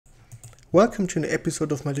Welcome to an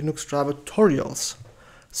episode of my Linux driver tutorials.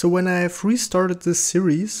 So when I have restarted this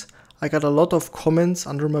series, I got a lot of comments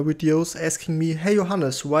under my videos asking me, hey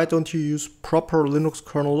Johannes, why don't you use proper Linux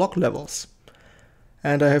kernel log levels?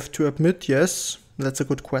 And I have to admit, yes, that's a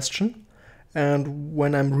good question. And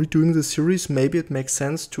when I'm redoing the series, maybe it makes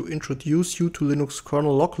sense to introduce you to Linux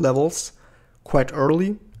kernel log levels quite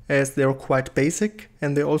early, as they're quite basic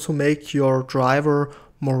and they also make your driver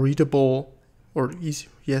more readable or easy,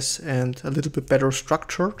 yes, and a little bit better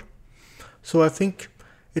structured. So I think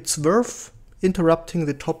it's worth interrupting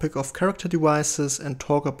the topic of character devices and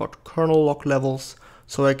talk about kernel log levels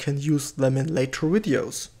so I can use them in later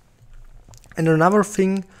videos. And another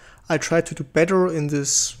thing I try to do better in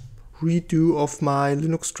this redo of my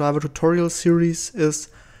Linux driver tutorial series is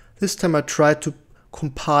this time I try to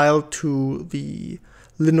compile to the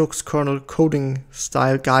Linux kernel coding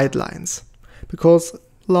style guidelines, because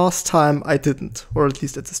last time I didn't, or at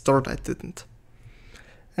least at the start I didn't.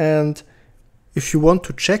 And if you want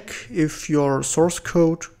to check if your source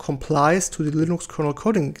code complies to the Linux kernel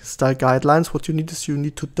coding style guidelines, what you need is you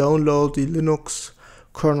need to download the Linux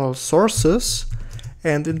kernel sources.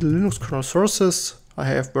 And in the Linux kernel sources, I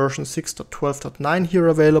have version 6.12.9 here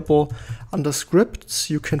available. Under scripts,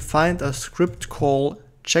 you can find a script called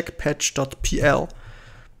checkpatch.pl.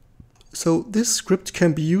 So this script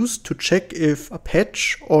can be used to check if a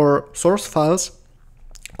patch or source files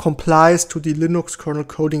complies to the Linux kernel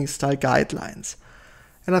coding style guidelines.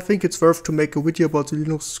 And I think it's worth to make a video about the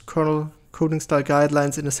Linux kernel coding style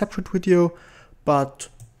guidelines in a separate video, but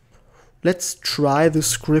let's try the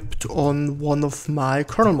script on one of my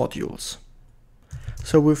kernel modules.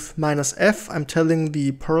 So with -f, I'm telling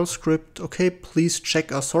the Perl script, okay, please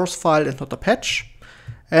check a source file and not a patch.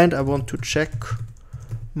 And I want to check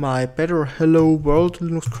my better hello world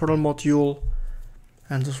Linux kernel module.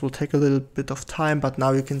 And this will take a little bit of time, but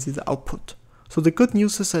now you can see the output. So the good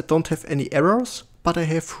news is I don't have any errors, but I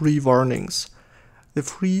have 3 warnings. The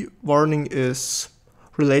free warning is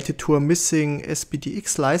related to a missing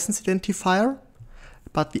SBDX license identifier,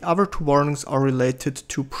 but the other 2 warnings are related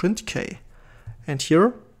to printk. And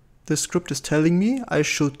here, the script is telling me I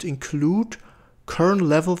should include kernel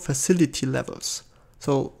level facility levels.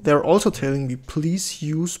 So they're also telling me, please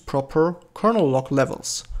use proper kernel log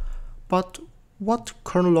levels. But what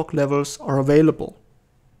kernel log levels are available?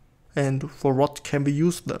 And for what can we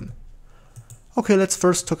use them? Okay, let's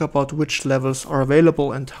first talk about which levels are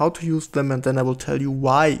available and how to use them, and then I will tell you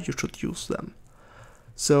why you should use them.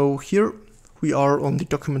 So here we are on the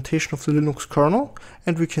documentation of the Linux kernel,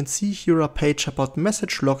 and we can see here a page about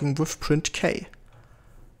message logging with printk.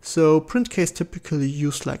 So printk is typically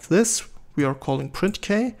used like this. We are calling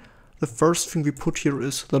printk. The first thing we put here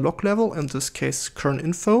is the log level, in this case kernel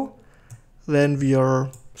info. Then we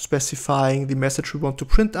are specifying the message we want to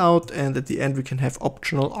print out, and at the end we can have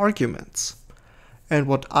optional arguments. And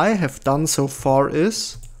what I have done so far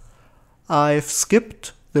is I've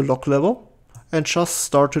skipped the log level and just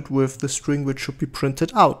started with the string which should be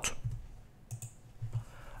printed out.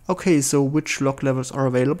 Okay, so which log levels are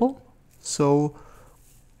available? So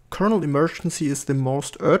kernel emergency is the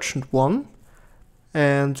most urgent one,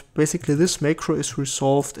 and basically this macro is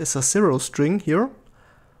resolved as a 0 string here,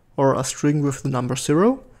 or a string with the number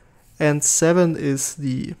 0, and 7 is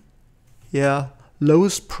the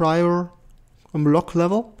lowest prior log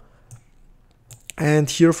level. And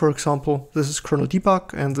here, for example, this is kernel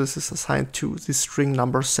debug, and this is assigned to the string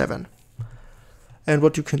number 7. And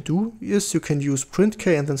what you can do is you can use printk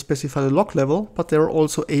and then specify the log level, but there are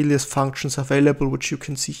also alias functions available, which you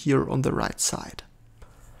can see here on the right side.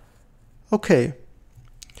 Okay,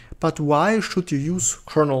 but why should you use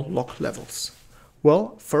kernel log levels?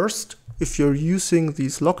 Well, first, if you're using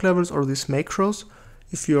these log levels or these macros,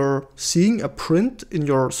 if you're seeing a print in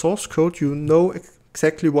your source code, you know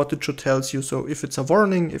exactly what it should tell you. So if it's a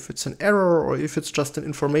warning, if it's an error, or if it's just an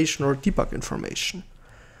information or debug information.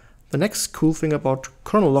 The next cool thing about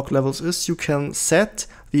kernel log levels is you can set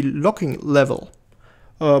the logging level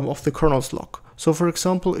of the kernel's log. So for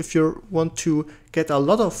example, if you want to get a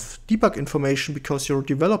lot of debug information because you're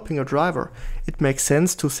developing a driver, it makes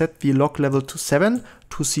sense to set the log level to 7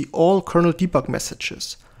 to see all kernel debug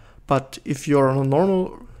messages. But if you're on a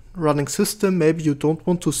normal running system, maybe you don't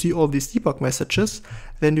want to see all these debug messages,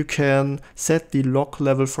 then you can set the log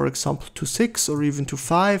level, for example, to 6 or even to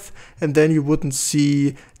 5, and then you wouldn't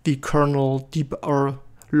see the kernel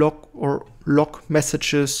log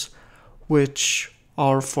messages which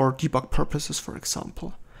are for debug purposes, for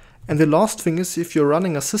example. And the last thing is, if you're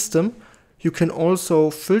running a system, you can also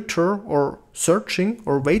filter or searching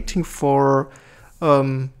or waiting for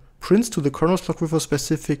prints to the kernel log with a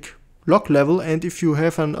specific log level, and if you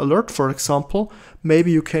have an alert, for example,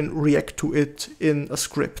 maybe you can react to it in a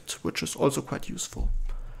script, which is also quite useful.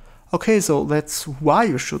 Okay, so that's why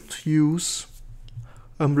you should use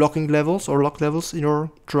logging levels or log levels in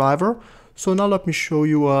your driver. So now let me show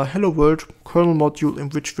you a Hello World kernel module in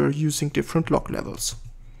which we're using different log levels.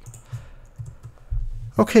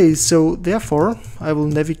 Okay, so therefore I will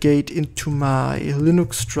navigate into my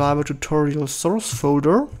Linux driver tutorial source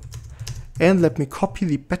folder, and let me copy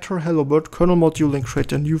the better Hello World kernel module and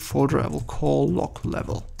create a new folder I will call log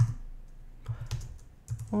level.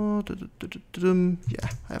 Yeah,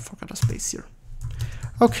 I forgot a space here.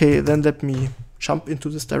 Okay, then let me jump into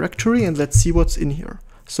this directory and let's see what's in here.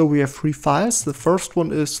 So we have 3 files. The first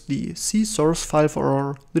one is the C source file for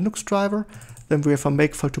our Linux driver. Then we have a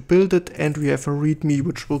makefile to build it, and we have a readme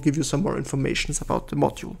which will give you some more information about the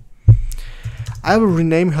module. I will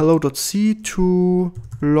rename hello.c to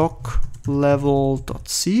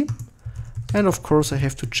loglevel.c, and of course I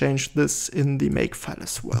have to change this in the makefile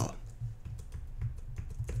as well.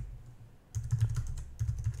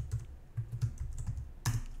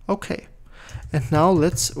 Okay, and now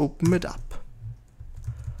let's open it up.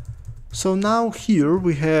 So now here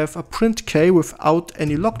we have a printk without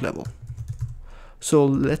any log level. So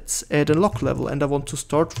let's add a log level, and I want to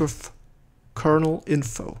start with kernel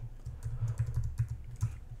info.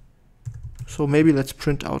 So maybe let's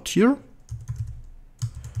print out here.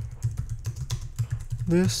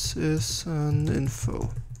 This is an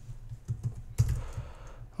info.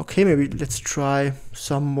 Okay, maybe let's try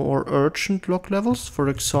some more urgent log levels. For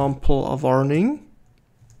example, a warning.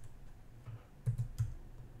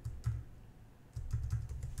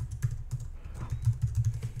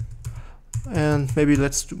 And maybe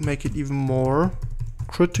let's make it even more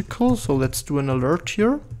critical. So let's do an alert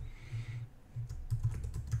here.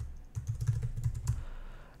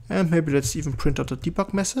 And maybe let's even print out a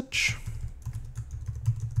debug message.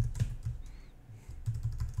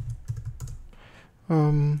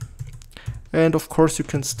 And of course you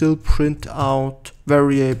can still print out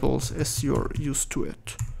variables as you're used to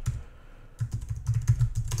it.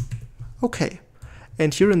 Okay.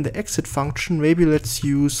 And here in the exit function, maybe let's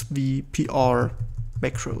use the PR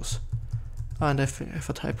macros. And I have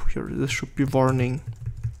a typo here, this should be warning.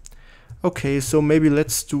 Okay, so maybe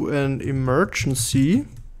let's do an emergency.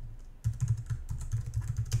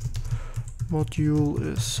 Module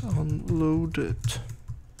is unloaded.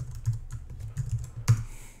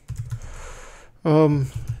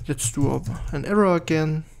 Let's do an error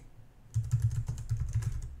again.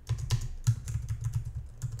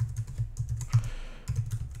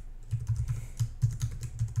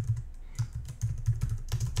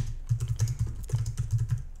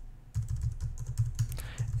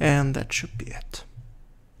 And that should be it.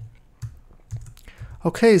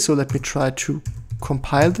 Okay, so let me try to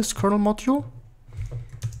compile this kernel module.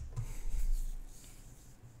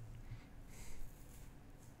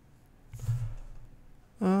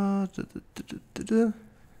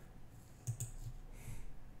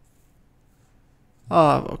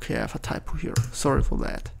 Okay, I have a typo here. Sorry for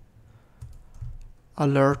that.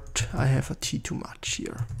 Alert, I have a T too much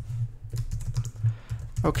here.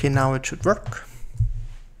 Okay, now it should work.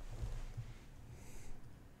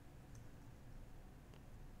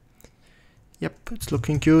 Yep, it's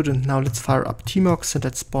looking good, and now let's fire up tmux and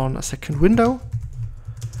let's spawn a second window.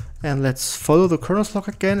 And let's follow the kernels log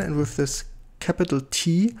again, and with this capital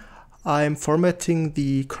T, I'm formatting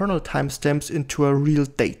the kernel timestamps into a real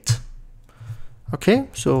date. Okay,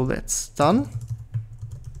 so that's done.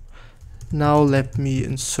 Now let me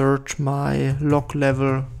insert my log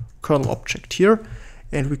level kernel object here,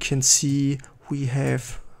 and we can see we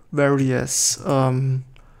have various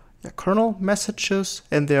kernel messages,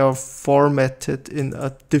 and they are formatted in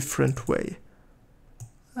a different way.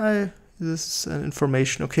 This is an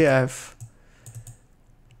information. Okay, it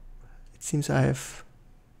seems I have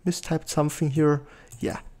mistyped something here.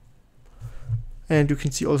 Yeah. And you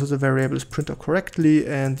can see also the variables print out correctly,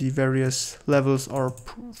 and the various levels are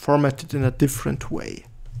formatted in a different way.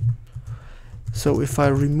 So if I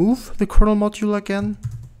remove the kernel module again,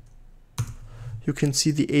 you can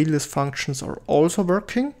see the alias functions are also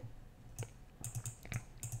working.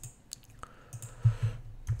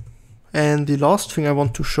 And the last thing I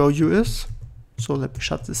want to show you is, so let me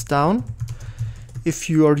shut this down. If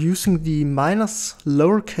you are using the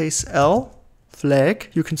 -l flag,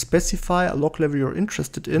 you can specify a log level you're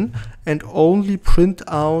interested in and only print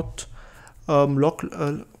out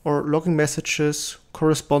logging messages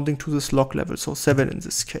corresponding to this log level, so 7 in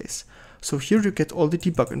this case. So here you get all the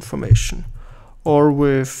debug information. Or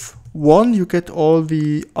with 1 you get all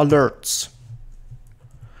the alerts,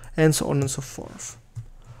 and so on and so forth.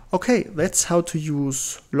 Okay, that's how to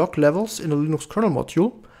use log levels in a Linux kernel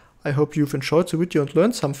module. I hope you've enjoyed the video and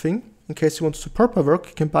learned something. In case you want to support my work,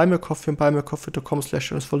 you can buy me a coffee on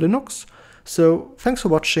buymeacoffee.com/journals for Linux. So thanks for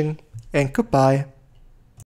watching and goodbye.